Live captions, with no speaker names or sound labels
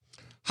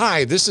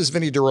Hi, this is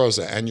Vinny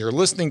DeRosa, and you're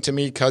listening to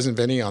me, Cousin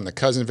Vinny, on the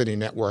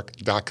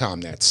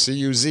CousinVinnyNetwork.com. That's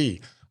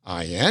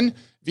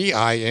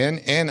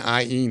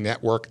CUZINVINNIE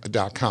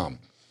Network.com.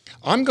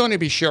 I'm going to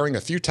be sharing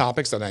a few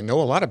topics that I know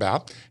a lot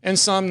about and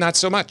some not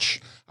so much.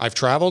 I've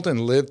traveled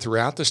and lived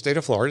throughout the state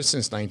of Florida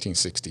since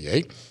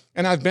 1968,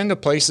 and I've been to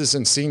places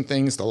and seen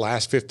things the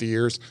last 50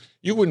 years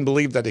you wouldn't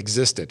believe that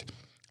existed.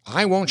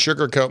 I won't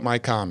sugarcoat my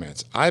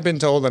comments. I've been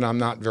told that I'm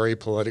not very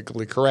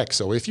politically correct,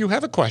 so if you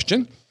have a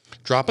question,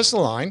 drop us a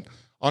line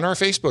on our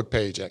Facebook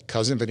page at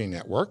Cousin Vinny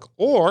Network,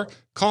 or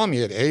call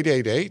me at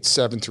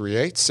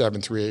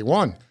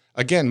 888-738-7381.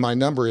 Again, my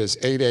number is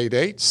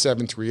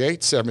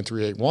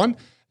 888-738-7381,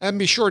 and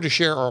be sure to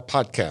share our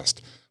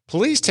podcast.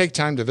 Please take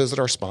time to visit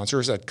our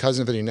sponsors at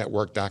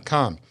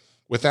CousinVinnyNetwork.com.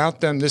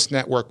 Without them, this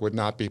network would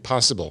not be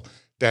possible.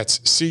 That's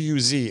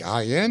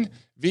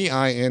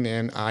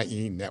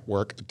CUZINVINNIE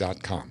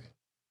Network.com.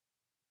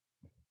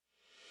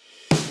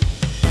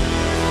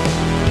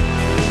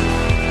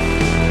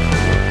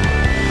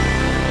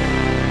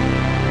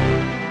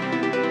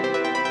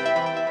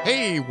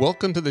 Hey,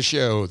 welcome to the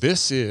show.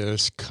 This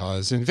is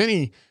Cousin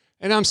Vinny,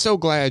 and I'm so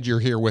glad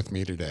you're here with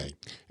me today.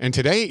 And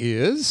today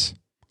is,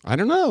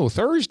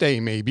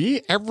 Thursday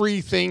maybe,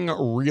 everything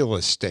real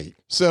estate.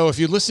 So if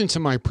you listened to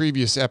my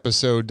previous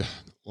episode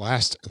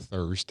last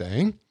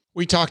Thursday,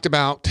 we talked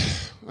about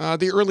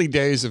the early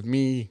days of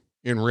me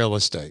in real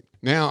estate.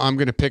 Now I'm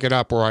going to pick it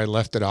up where I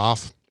left it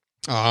off.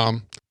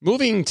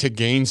 Moving to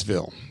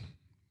Gainesville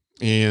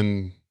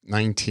in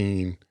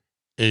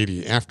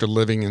 1980 after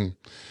living in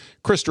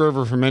Crystal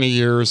River for many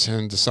years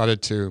and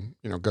decided to,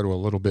 go to a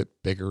little bit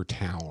bigger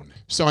town.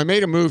 So I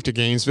made a move to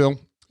Gainesville,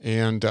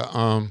 and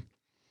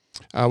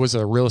I was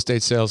a real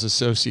estate sales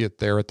associate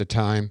there at the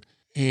time.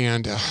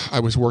 And I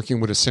was working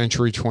with a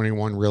Century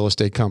 21 real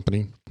estate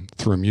company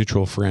through a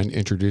mutual friend,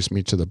 introduced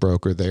me to the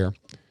broker there,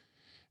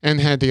 and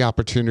had the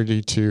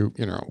opportunity to,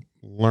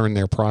 learn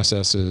their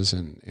processes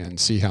and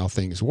see how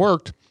things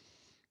worked.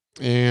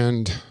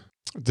 And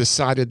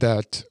decided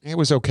that it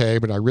was okay,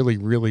 but I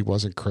really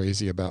wasn't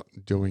crazy about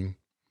doing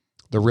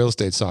the real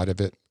estate side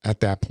of it at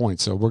that point.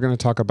 So we're going to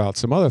talk about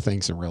some other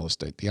things in real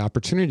estate, the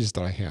opportunities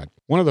that I had.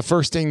 One of the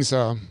first things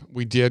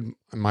we did,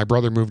 my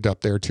brother moved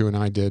up there too, and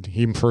I did.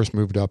 He first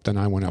moved up, then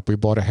I went up. We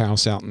bought a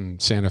house out in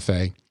Santa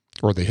Fe,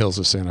 or the hills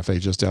of Santa Fe,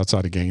 just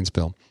outside of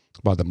Gainesville,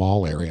 by the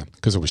mall area,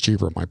 because it was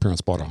cheaper. My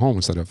parents bought a home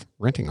instead of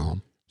renting a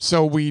home.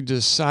 So we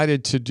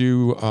decided to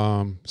do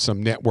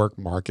some network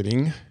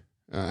marketing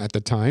at the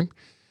time.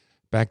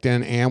 Back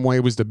then,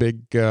 Amway was the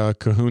big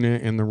kahuna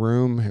in the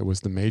room. It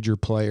was the major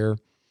player.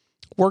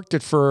 Worked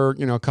it for,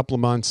 a couple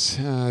of months.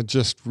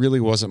 Just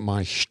really wasn't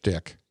my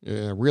shtick.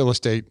 Real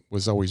estate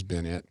was always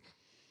been it.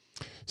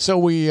 So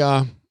we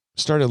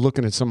started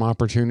looking at some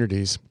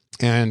opportunities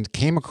and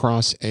came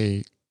across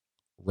a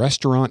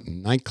restaurant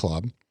and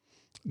nightclub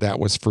that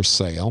was for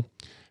sale,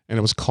 and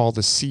it was called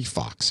the Sea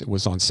Fox. It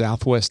was on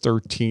Southwest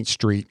 13th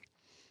Street,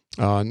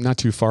 not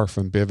too far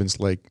from Bivens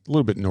Lake, a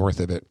little bit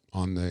north of it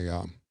on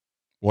the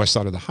west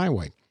side of the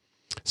highway.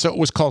 So it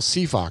was called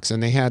Sea Fox,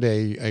 and they had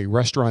a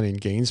restaurant in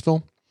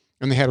Gainesville,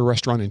 and they had a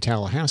restaurant in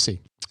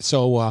Tallahassee.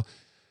 So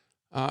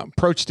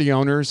approached the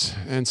owners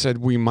and said,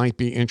 we might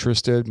be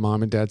interested.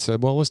 Mom and Dad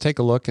said, well, let's take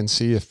a look and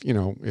see if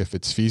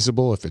it's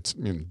feasible, if it's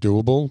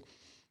doable.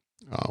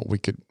 We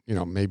could,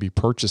 maybe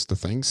purchase the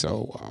thing.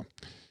 So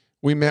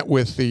we met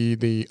with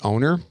the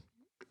owner,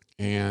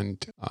 and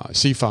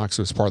Sea Fox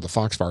was part of the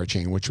Foxfire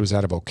chain, which was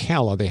out of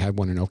Ocala. They had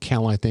one in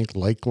Ocala, I think,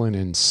 Lakeland,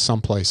 and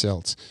someplace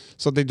else.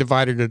 So they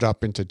divided it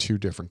up into two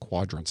different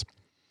quadrants.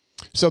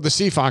 So the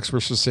Sea Fox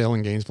was for sale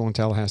in Gainesville and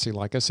Tallahassee,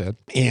 like I said,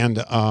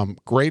 and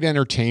great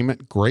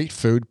entertainment, great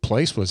food.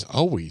 Place was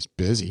always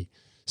busy.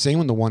 Same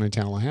with the one in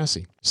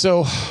Tallahassee.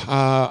 So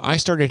I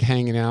started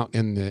hanging out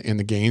in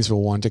the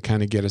Gainesville one to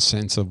kind of get a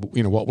sense of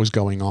what was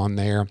going on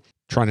there,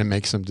 trying to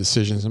make some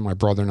decisions. And my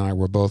brother and I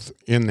were both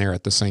in there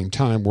at the same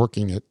time,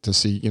 working it to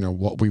see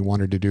what we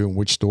wanted to do and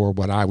which store,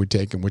 what I would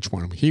take and which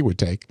one he would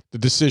take. The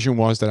decision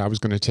was that I was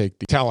going to take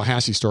the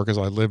Tallahassee store because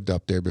I lived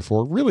up there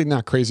before. Really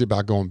not crazy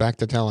about going back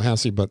to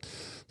Tallahassee, but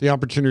the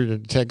opportunity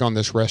to take on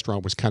this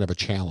restaurant was kind of a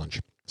challenge.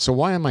 So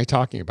why am I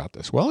talking about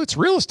this? Well, it's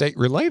real estate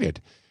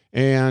related.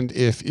 And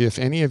if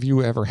any of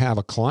you ever have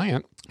a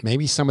client,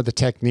 maybe some of the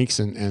techniques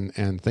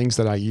and things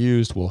that I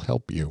used will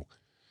help you.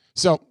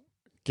 So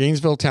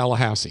Gainesville,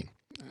 Tallahassee.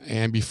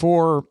 And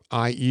before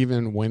I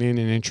even went in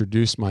and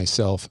introduced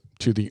myself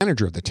to the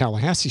manager of the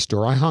Tallahassee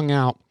store, I hung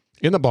out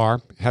in the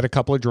bar, had a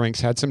couple of drinks,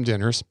 had some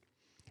dinners,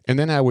 and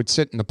then I would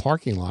sit in the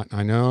parking lot.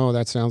 I know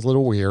that sounds a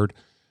little weird,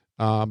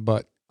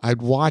 but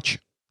I'd watch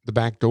the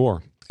back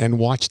door and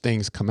watch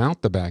things come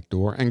out the back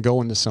door and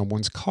go into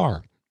someone's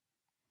car.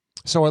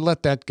 So I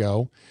let that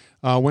go.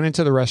 Went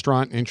into the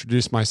restaurant,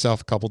 introduced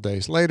myself a couple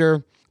days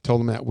later,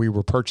 told them that we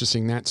were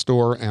purchasing that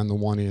store and the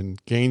one in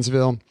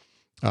Gainesville.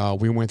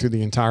 We went through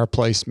the entire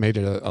place, made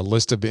a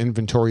list of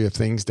inventory of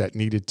things that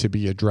needed to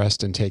be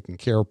addressed and taken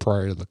care of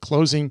prior to the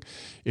closing.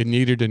 It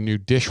needed a new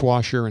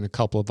dishwasher and a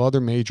couple of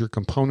other major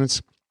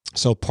components.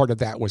 So part of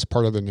that was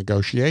part of the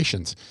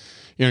negotiations.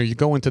 You know, you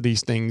go into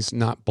these things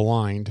not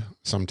blind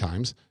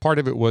sometimes. Part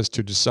of it was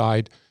to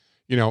decide,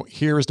 you know,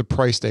 here's the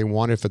price they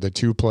wanted for the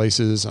two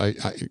places.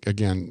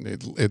 Again,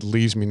 it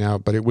leaves me now,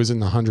 but it was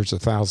in the hundreds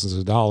of thousands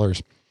of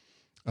dollars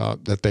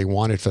that they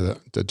wanted for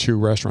the two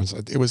restaurants.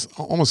 It was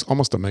almost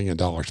 $1 million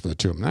for the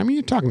two of them. I mean,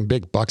 you're talking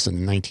big bucks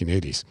in the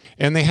 1980s.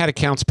 And they had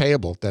accounts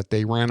payable that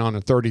they ran on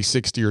a 30,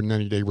 60, or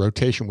 90-day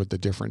rotation with the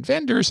different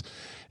vendors.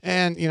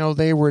 And, you know,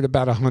 they were at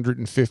about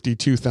 $150,000 to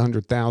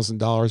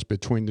 $200,000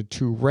 between the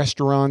two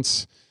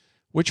restaurants,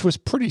 which was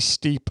pretty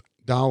steep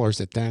dollars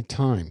at that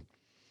time.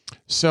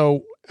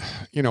 So,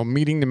 you know,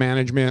 meeting the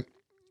management,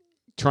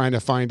 trying to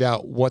find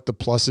out what the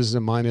pluses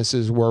and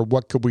minuses were.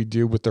 What could we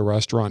do with the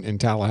restaurant in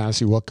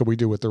Tallahassee? What could we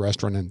do with the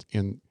restaurant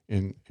in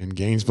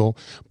Gainesville?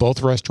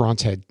 Both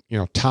restaurants had, you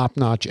know,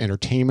 top-notch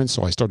entertainment.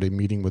 So I started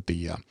meeting with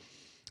the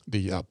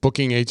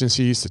booking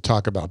agencies to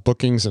talk about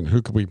bookings and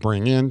who could we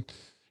bring in,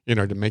 you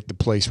know, to make the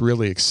place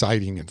really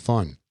exciting and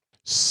fun.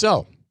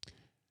 So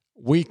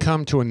we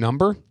come to a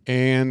number,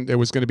 and there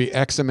was going to be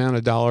X amount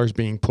of dollars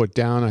being put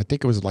down. I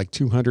think it was like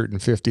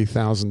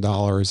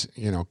 $250,000,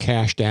 you know,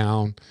 cash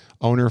down,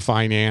 owner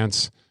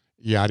finance,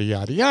 yada,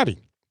 yada, yada.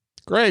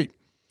 Great.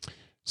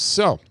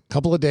 So a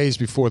couple of days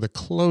before the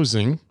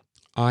closing,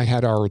 I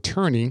had our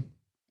attorney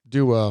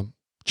do a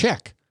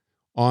check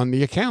on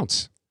the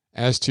accounts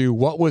as to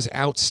what was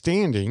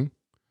outstanding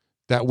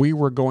that we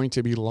were going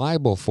to be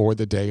liable for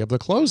the day of the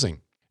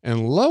closing.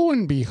 And lo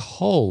and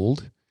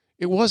behold,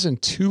 it wasn't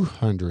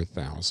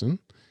 200,000.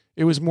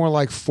 It was more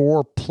like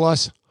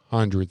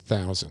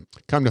 400,000+.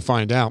 Come to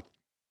find out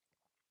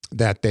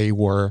that they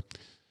were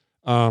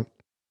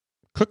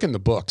cooking the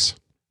books,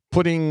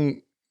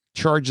 putting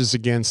charges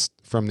against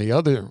from the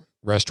other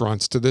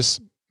restaurants to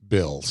this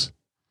bills.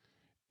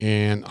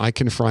 And I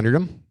confronted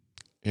them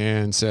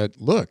and said,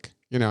 look,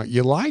 you know,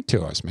 you lied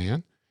to us,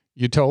 man.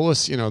 You told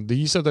us, you know,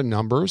 these are the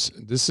numbers.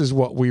 This is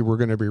what we were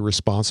going to be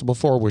responsible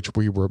for, which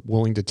we were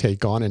willing to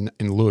take on in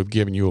lieu of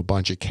giving you a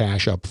bunch of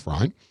cash up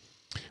front.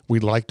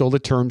 We liked all the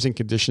terms and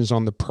conditions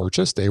on the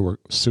purchase. They were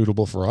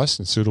suitable for us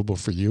and suitable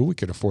for you. We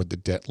could afford the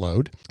debt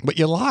load, but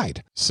you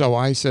lied. So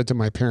I said to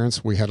my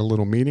parents, we had a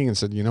little meeting and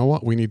said, you know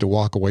what? We need to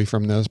walk away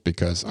from this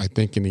because I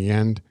think in the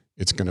end,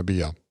 it's going to be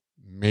a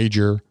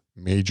major,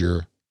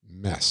 major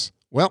mess.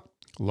 Well,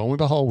 lo and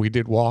behold, we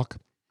did walk.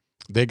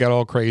 They got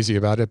all crazy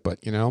about it,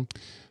 but you know,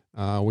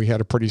 we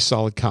had a pretty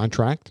solid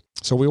contract,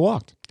 so we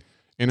walked.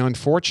 And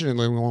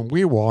unfortunately, when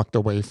we walked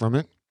away from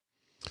it,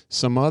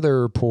 some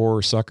other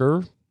poor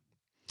sucker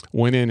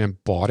went in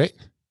and bought it.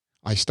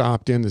 I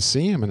stopped in to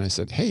see him, and I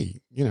said, hey,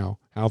 you know,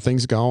 how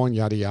things going,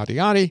 yada, yada,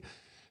 yada.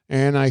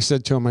 And I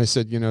said to him, I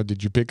said, you know,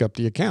 did you pick up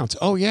the accounts?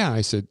 Oh, yeah.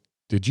 I said,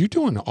 did you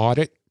do an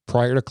audit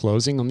prior to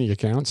closing on the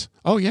accounts?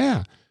 Oh,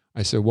 yeah.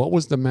 I said, what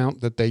was the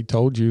amount that they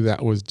told you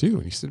that was due?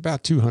 And he said,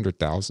 about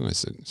 200,000. I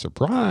said,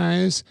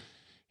 surprise.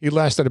 He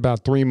lasted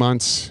about 3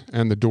 months,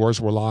 and the doors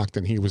were locked,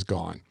 and he was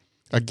gone.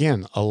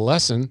 Again, a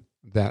lesson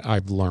that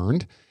I've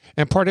learned,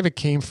 and part of it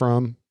came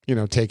from, you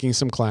know, taking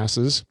some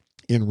classes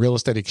in real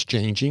estate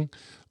exchanging,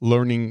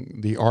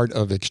 learning the art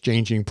of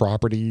exchanging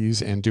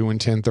properties and doing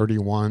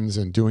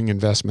 1031s and doing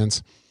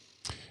investments.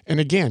 And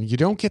again, you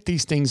don't get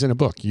these things in a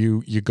book.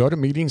 You go to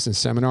meetings and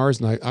seminars,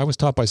 and I was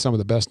taught by some of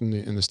the best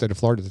in the state of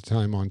Florida at the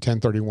time on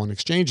 1031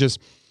 exchanges.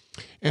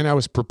 And I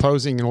was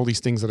proposing and all these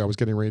things that I was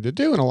getting ready to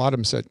do. And a lot of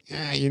them said,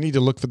 yeah, you need to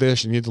look for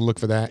this. You need to look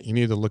for that. You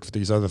need to look for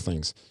these other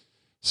things.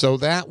 So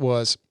that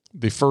was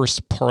the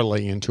first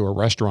parlay into a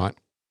restaurant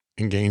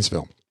in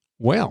Gainesville.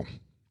 Well,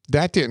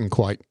 that didn't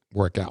quite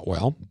work out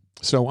well.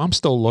 So I'm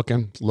still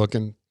looking.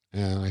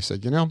 And I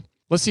said, you know,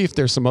 let's see if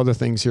there's some other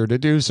things here to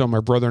do. So my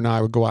brother and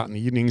I would go out in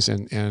the evenings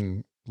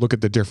and look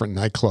at the different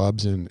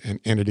nightclubs and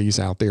entities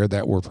out there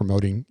that were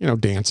promoting, you know,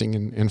 dancing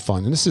and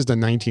fun. And this is the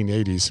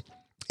 1980s.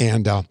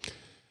 And,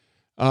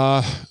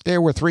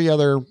 there were 3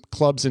 other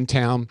clubs in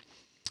town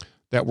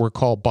that were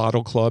called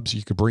bottle clubs.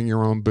 You could bring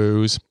your own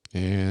booze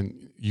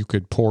and you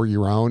could pour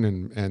your own,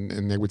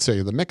 and they would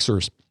say the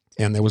mixers.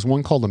 And there was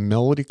one called the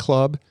Melody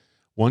Club,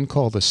 one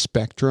called the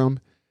Spectrum,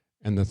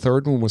 and the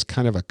third one was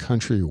kind of a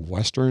country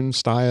western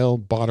style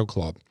bottle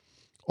club.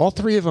 All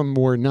 3 of them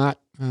were not,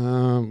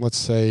 let's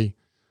say,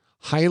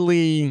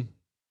 highly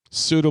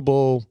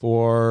suitable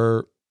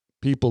for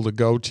people to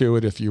go to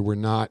it if you were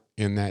not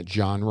in that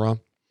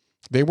genre.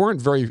 They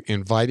weren't very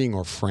inviting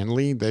or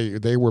friendly.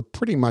 They were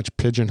pretty much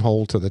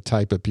pigeonholed to the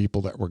type of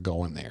people that were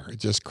going there.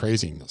 It's just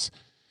craziness.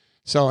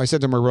 So I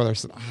said to my brother, I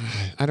said,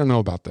 I don't know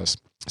about this.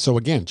 So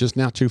again, just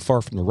not too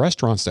far from the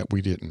restaurants that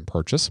we didn't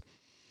purchase,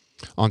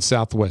 on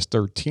Southwest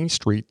 13th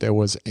Street, there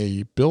was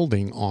a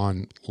building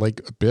on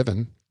Lake Biven,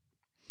 and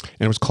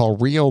it was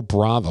called Rio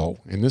Bravo.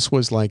 And this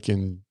was like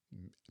in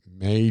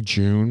May,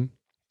 June.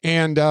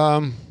 And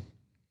it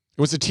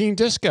was a teen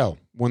disco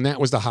when that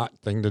was the hot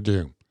thing to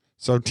do.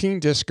 So teen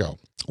disco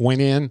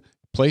went in,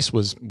 place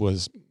was,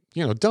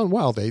 you know, done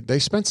well. They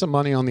spent some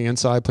money on the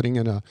inside, putting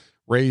in a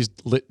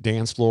raised lit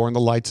dance floor and the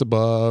lights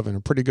above and a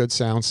pretty good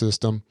sound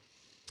system.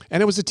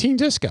 And it was a teen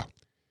disco.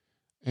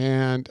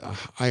 And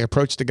I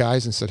approached the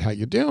guys and said, how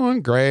you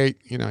doing? Great.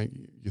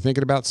 You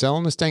thinking about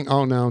selling this thing?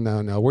 Oh,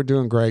 no. We're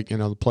doing great.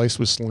 The place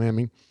was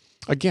slamming.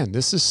 Again,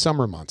 this is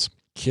summer months.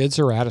 Kids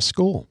are out of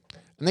school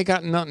and they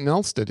got nothing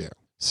else to do.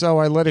 So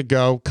I let it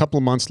go. A couple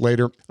of months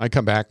later, I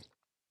come back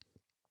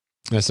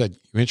and I said,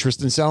 you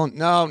interested in selling?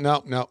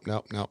 No.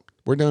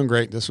 We're doing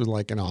great. This was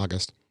like in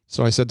August.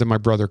 So I said to my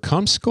brother,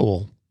 come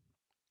school,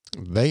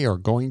 they are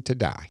going to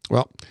die.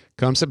 Well,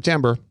 come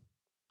September,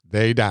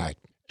 they died.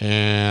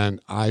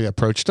 And I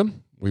approached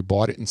them. We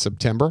bought it in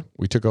September.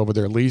 We took over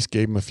their lease,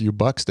 gave them a few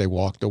bucks. They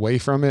walked away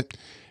from it.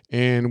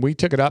 And we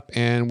took it up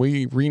and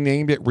we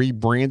renamed it,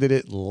 rebranded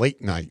it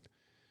Late Night.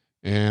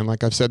 And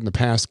like I've said in the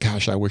past,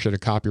 gosh, I wish I'd have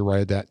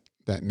copyrighted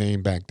that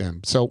name back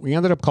then. So we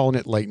ended up calling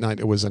it Late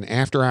Night. It was an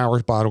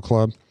after-hours bottle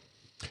club.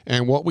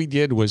 And what we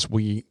did was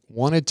we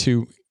wanted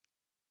to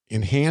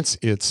enhance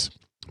its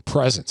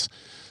presence.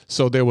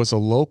 So there was a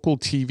local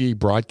TV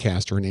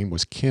broadcaster. Her name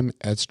was Kim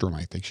Edstrom,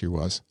 I think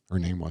her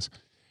name was.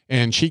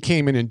 And she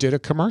came in and did a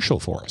commercial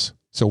for us.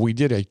 So we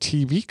did a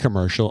TV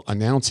commercial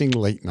announcing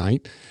Late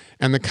Night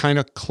and the kind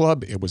of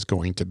club it was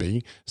going to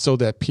be so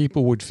that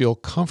people would feel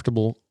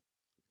comfortable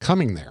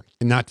coming there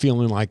and not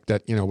feeling like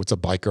that, it's a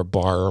biker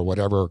bar or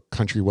whatever,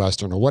 country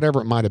western or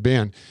whatever it might have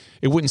been.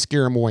 It wouldn't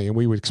scare them away. And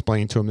we would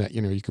explain to them that,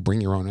 you could bring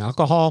your own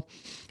alcohol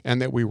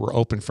and that we were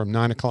open from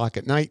 9 o'clock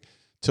at night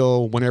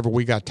till whenever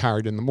we got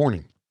tired in the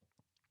morning.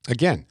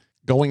 Again,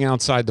 going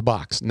outside the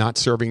box, not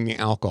serving the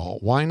alcohol.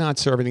 Why not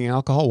serving the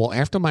alcohol? Well,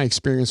 after my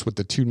experience with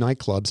the 2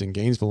 nightclubs in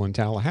Gainesville and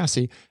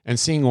Tallahassee and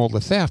seeing all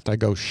the theft, I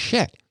go,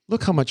 shit,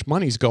 look how much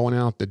money's going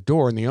out the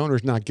door and the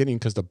owner's not getting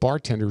because the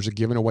bartenders are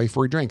giving away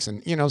free drinks.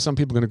 And, some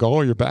people are going to go,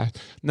 oh, you're bad.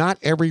 Not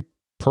every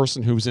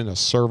person who's in a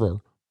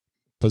server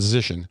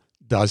position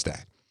does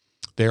that.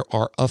 There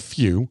are a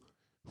few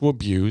who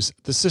abuse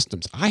the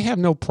systems. I have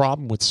no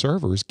problem with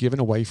servers giving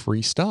away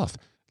free stuff.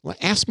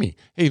 Ask me,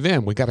 hey,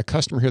 Vin, we got a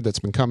customer here that's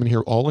been coming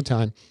here all the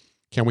time.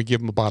 Can we give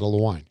them a bottle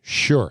of wine?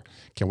 Sure.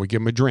 Can we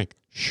give them a drink?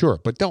 Sure.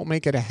 But don't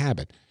make it a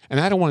habit.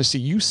 And I don't want to see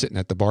you sitting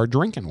at the bar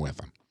drinking with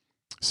them.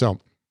 So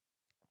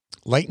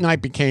Late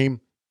Night became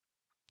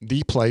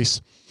the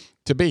place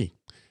to be.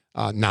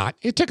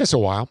 It took us a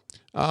while.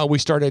 We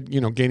started,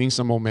 gaining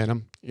some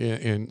momentum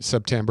in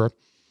September.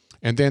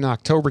 And then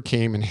October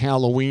came and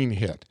Halloween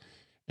hit.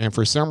 And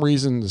for some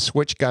reason, the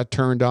switch got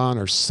turned on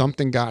or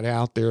something got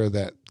out there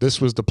that this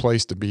was the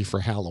place to be for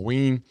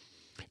Halloween.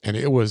 And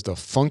it was the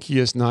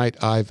funkiest night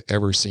I've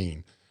ever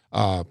seen.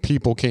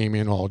 People came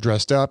in all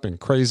dressed up and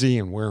crazy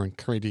and wearing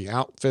crazy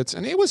outfits.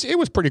 And it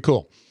was pretty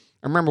cool.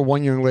 I remember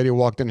one young lady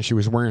walked in and she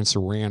was wearing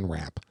saran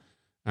wrap.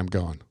 I'm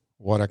going,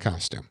 what a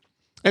costume.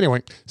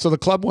 Anyway, so the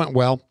club went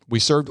well. We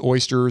served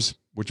oysters,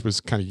 which was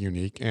kind of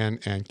unique,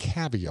 and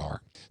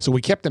caviar. So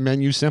we kept the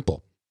menu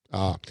simple.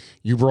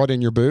 You brought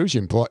in your booze,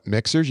 you brought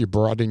mixers, you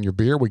brought in your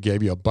beer. We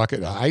gave you a bucket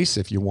of ice.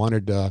 If you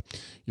wanted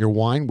your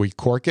wine, we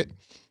cork it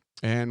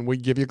and we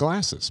give you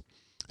glasses.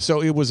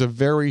 So it was a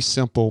very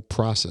simple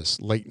process,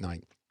 Late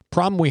Night.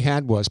 Problem we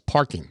had was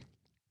parking,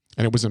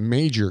 and it was a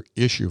major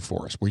issue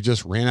for us. We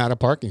just ran out of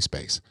parking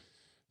space.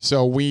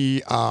 So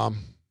we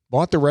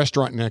bought the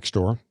restaurant next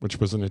door, which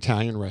was an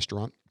Italian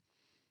restaurant.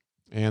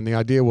 And the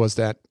idea was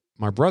that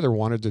my brother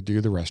wanted to do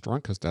the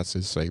restaurant because that's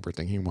his favorite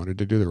thing. He wanted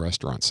to do the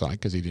restaurant side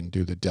because he didn't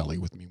do the deli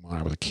with me when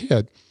I was a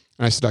kid.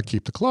 And I said, I'll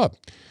keep the club.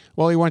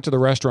 Well, he went to the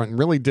restaurant and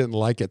really didn't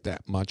like it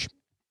that much.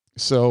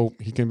 So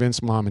he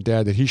convinced Mom and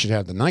Dad that he should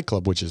have the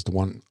nightclub, which is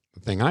the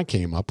thing I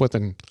came up with,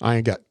 and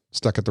I got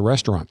stuck at the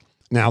restaurant.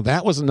 Now,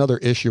 that was another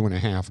issue and a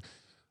half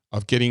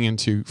of getting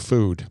into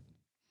food.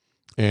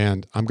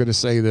 And I'm going to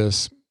say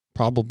this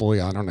probably,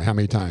 I don't know how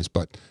many times,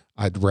 but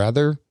I'd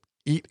rather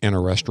eat in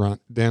a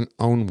restaurant than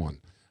own one.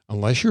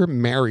 Unless you're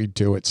married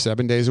to it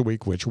 7 days a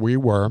week, which we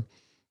were,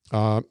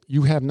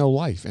 you have no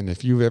life. And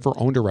if you've ever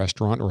owned a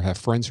restaurant or have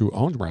friends who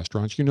own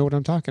restaurants, you know what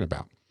I'm talking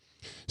about.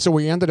 So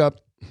we ended up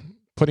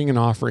putting an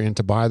offer in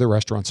to buy the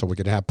restaurant so we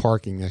could have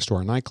parking next to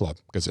our nightclub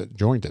because it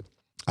joined it.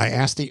 I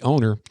asked the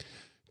owner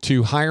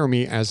to hire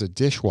me as a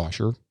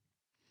dishwasher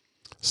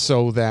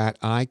so that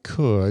I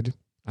could,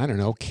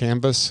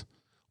 canvass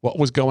what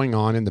was going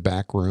on in the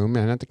back room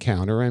and at the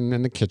counter and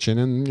in the kitchen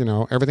and,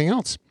 everything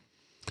else.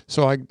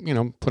 So I,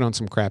 put on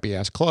some crappy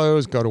ass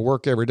clothes, go to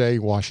work every day,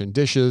 washing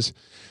dishes.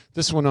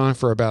 This went on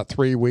for about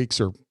 3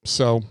 weeks or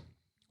so,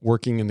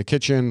 working in the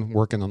kitchen,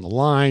 working on the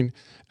line,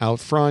 out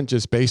front,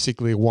 just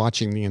basically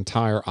watching the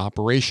entire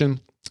operation.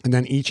 And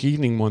then each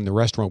evening when the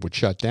restaurant would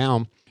shut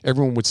down,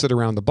 everyone would sit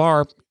around the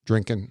bar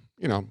drinking,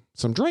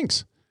 some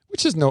drinks,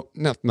 which is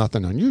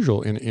nothing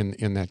unusual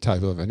in that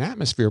type of an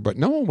atmosphere, but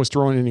no one was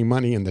throwing any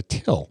money in the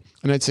till.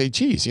 And I'd say,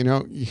 geez,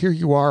 here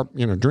you are,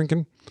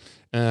 drinking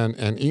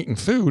and eating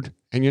food,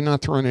 and you're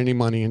not throwing any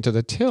money into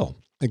the till.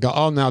 They go,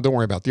 oh, no, don't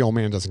worry about it. The old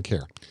man doesn't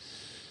care.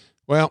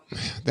 Well,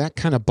 that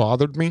kind of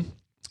bothered me,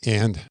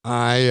 and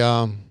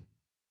I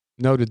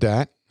noted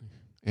that.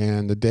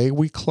 And the day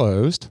we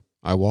closed,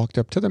 I walked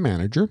up to the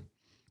manager,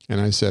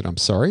 and I said, I'm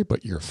sorry,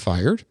 but you're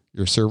fired.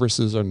 Your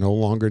services are no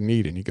longer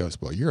needed. And he goes,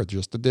 well, you're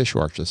just a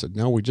dishwasher. I said,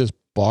 no, we just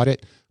bought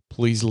it.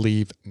 Please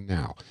leave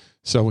now.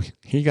 So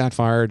he got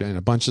fired and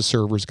a bunch of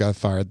servers got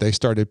fired. They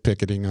started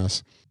picketing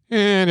us.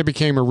 And it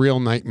became a real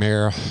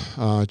nightmare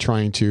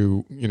trying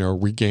to,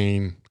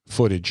 regain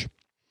footage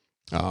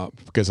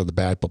because of the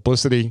bad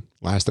publicity.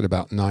 Lasted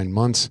about 9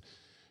 months.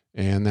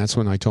 And that's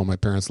when I told my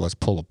parents, let's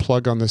pull a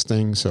plug on this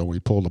thing. So we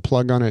pulled a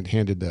plug on it,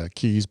 handed the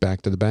keys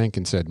back to the bank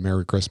and said,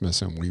 Merry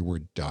Christmas. And we were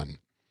done.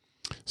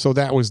 So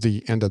that was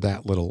the end of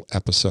that little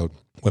episode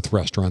with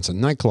restaurants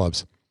and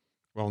nightclubs.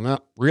 Well,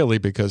 not really,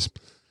 because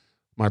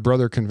my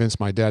brother convinced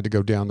my dad to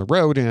go down the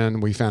road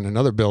and we found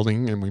another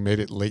building and we made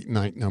it late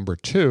night number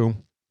 2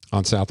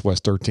 on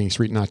Southwest 13th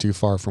Street, not too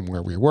far from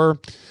where we were.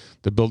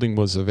 The building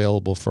was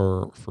available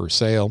for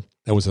sale.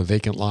 There was a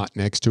vacant lot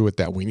next to it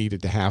that we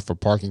needed to have for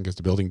parking because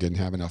the building didn't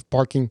have enough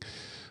parking.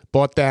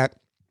 Bought that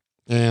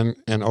and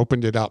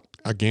opened it up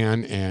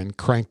again and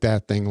cranked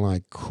that thing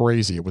like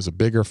crazy. It was a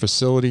bigger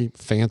facility,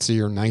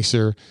 fancier,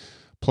 nicer.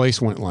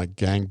 Place went like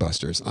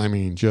gangbusters. I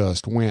mean,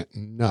 just went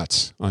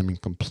nuts. I mean,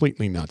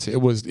 completely nuts.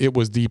 It was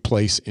the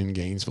place in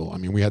Gainesville. I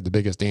mean, we had the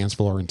biggest dance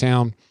floor in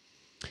town.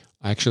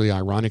 Actually,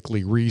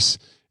 ironically, Reese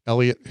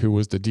Elliott, who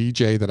was the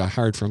DJ that I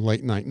hired from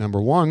late night number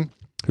 1,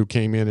 who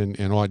came in and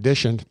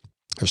auditioned,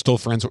 they're still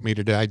friends with me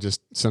today. I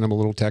just sent him a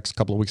little text a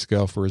couple of weeks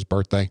ago for his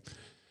birthday.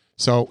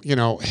 So,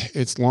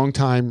 it's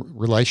long-time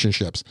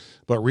relationships.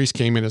 But Reese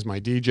came in as my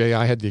DJ.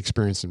 I had the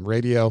experience in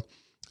radio.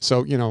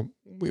 So,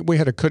 we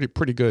had a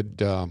pretty good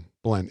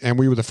blend. And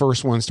we were the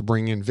first ones to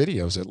bring in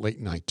videos at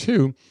late night,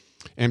 too.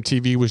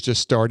 MTV was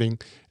just starting,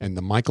 and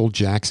the Michael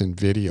Jackson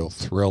video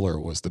Thriller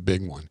was the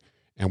big one.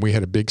 And we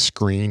had a big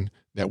screen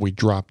that we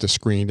dropped the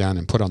screen down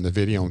and put on the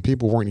video, and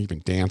people weren't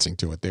even dancing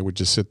to it. They would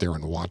just sit there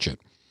and watch it.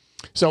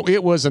 So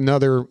it was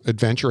another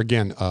adventure.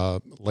 Again,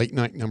 late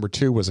night number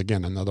 2 was,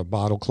 again, another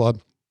bottle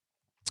club.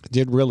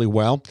 Did really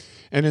well.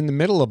 And in the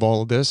middle of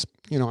all of this,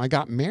 I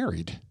got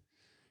married.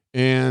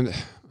 And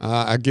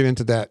I get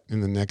into that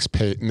in the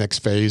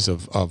next phase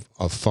of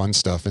fun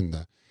stuff in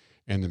the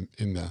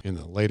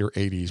later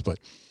 80s. But,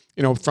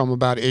 from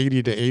about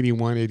 80 to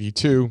 81,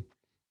 82,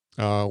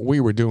 we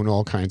were doing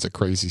all kinds of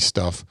crazy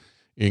stuff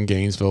in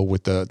Gainesville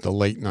with the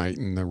late night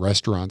and the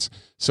restaurants.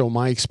 So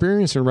my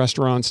experience in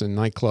restaurants and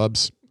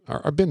nightclubs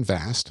have been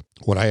vast.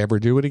 Would I ever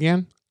do it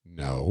again?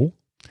 No.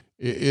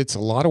 It's a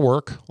lot of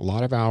work, a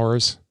lot of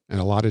hours, and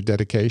a lot of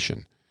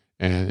dedication.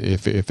 And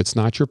if it's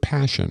not your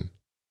passion,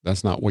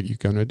 that's not what you're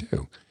going to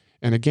do.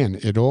 And again,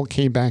 it all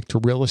came back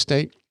to real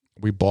estate.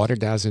 We bought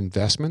it as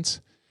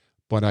investments,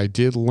 but I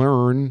did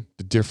learn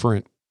the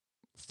different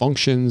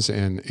functions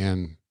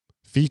and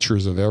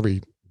features of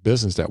every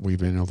business that we've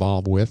been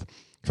involved with,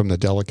 from the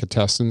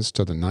delicatessens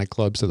to the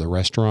nightclubs to the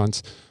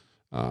restaurants.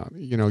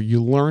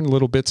 You learn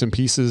little bits and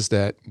pieces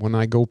that when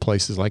I go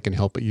places, I can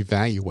help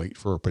evaluate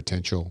for a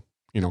potential,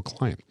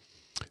 client.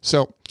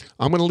 So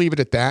I'm going to leave it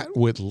at that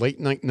with late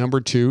night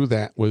number 2.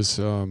 That was,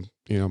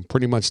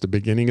 pretty much the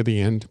beginning of the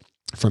end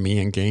for me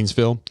in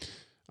Gainesville.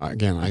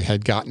 Again, I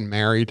had gotten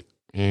married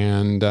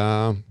and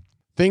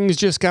things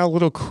just got a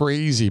little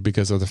crazy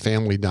because of the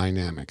family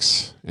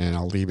dynamics, and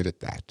I'll leave it at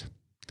that.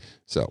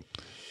 So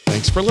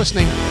thanks for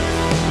listening.